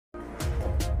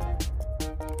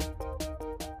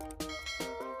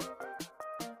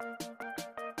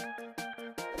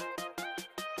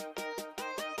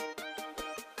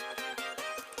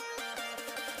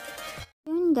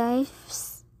Ayan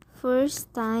guys,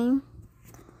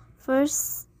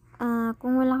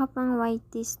 kung wala ka pang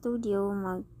YT Studio,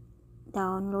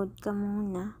 mag-download ka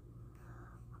muna.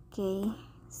 Okay,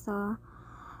 so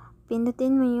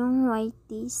pindutin mo yung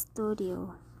YT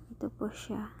Studio. Ito po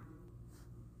siya.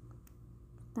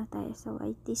 Ito tayo sa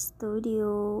YT Studio.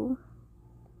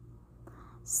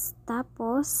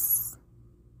 Tapos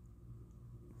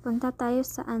punta tayo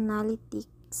sa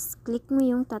Analytics. Click mo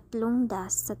yung tatlong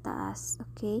dash sa taas.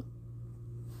 Okay,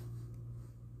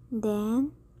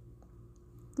 then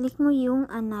click mo yung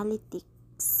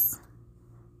Analytics.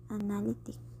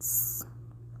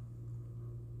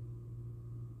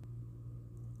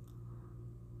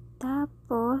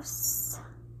 Tapos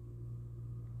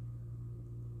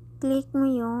click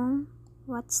mo yung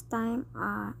watch time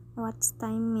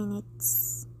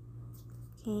minutes.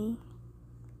 Okay,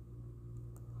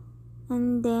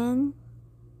 and then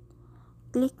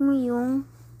click mo yung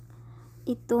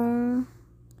itong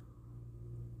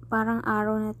parang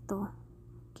arrow na to.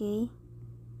 Okay,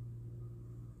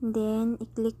 then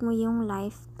i-click mo yung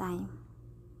lifetime.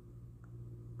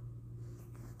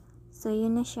 So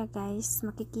yun na siya guys,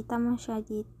 makikita mo siya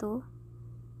dito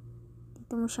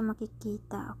mo siya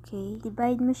makikita. Okay,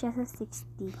 divide mo siya sa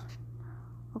 60.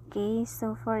 Okay,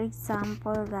 so for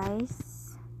example guys,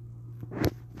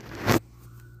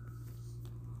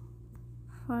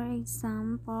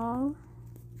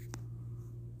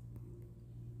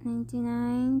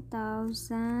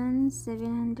 99,718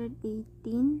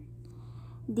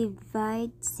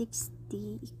 divide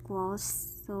 60 equals,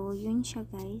 so yun siya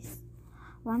guys,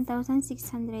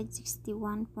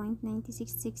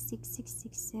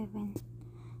 1,661.966667.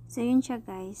 So yun siya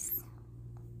guys.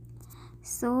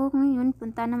 So ngayon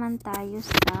punta naman tayo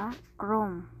sa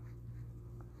Chrome.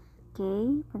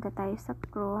 Okay, punta tayo sa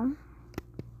Chrome.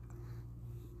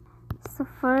 So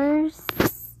first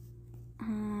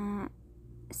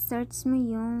search mo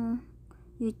yung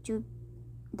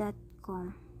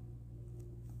youtube.com.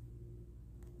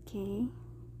 Okay,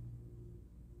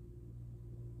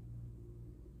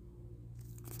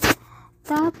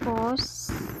 tapos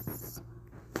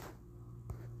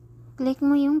click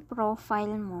mo yung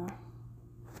profile mo,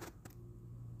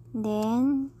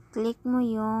 then click mo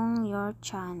yung your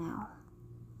channel.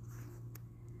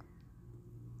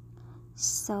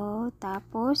 So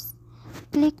tapos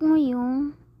click mo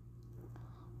yung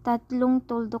tatlong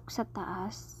tuldok sa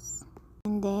taas,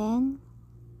 and then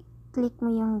click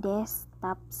mo yung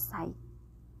desktop site.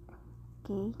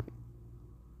 Okay,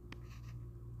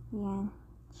 yan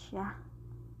siya.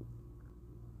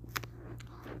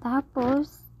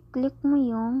 Tapos click mo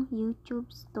yung YouTube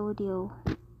Studio.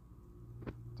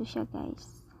 Ito siya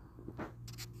guys.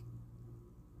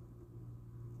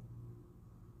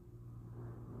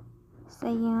 So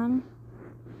yun.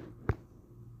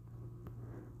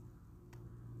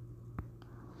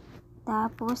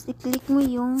 Tapos i-click mo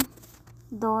yung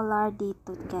dollar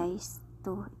dito guys.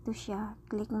 Ito siya.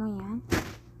 Click mo yan.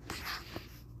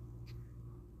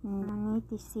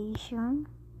 Monetization.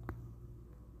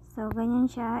 So ganyan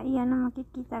siya. Iyan ang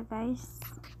makikita guys.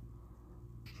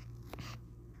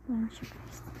 Yan siya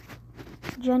guys.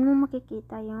 Diyan mo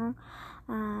makikita yung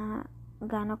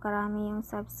gaano karami yung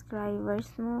subscribers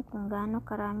mo, kung gaano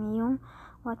karami yung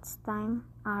watch time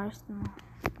hours mo.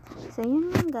 So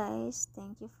yun lang guys.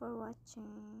 Thank you for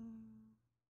watching.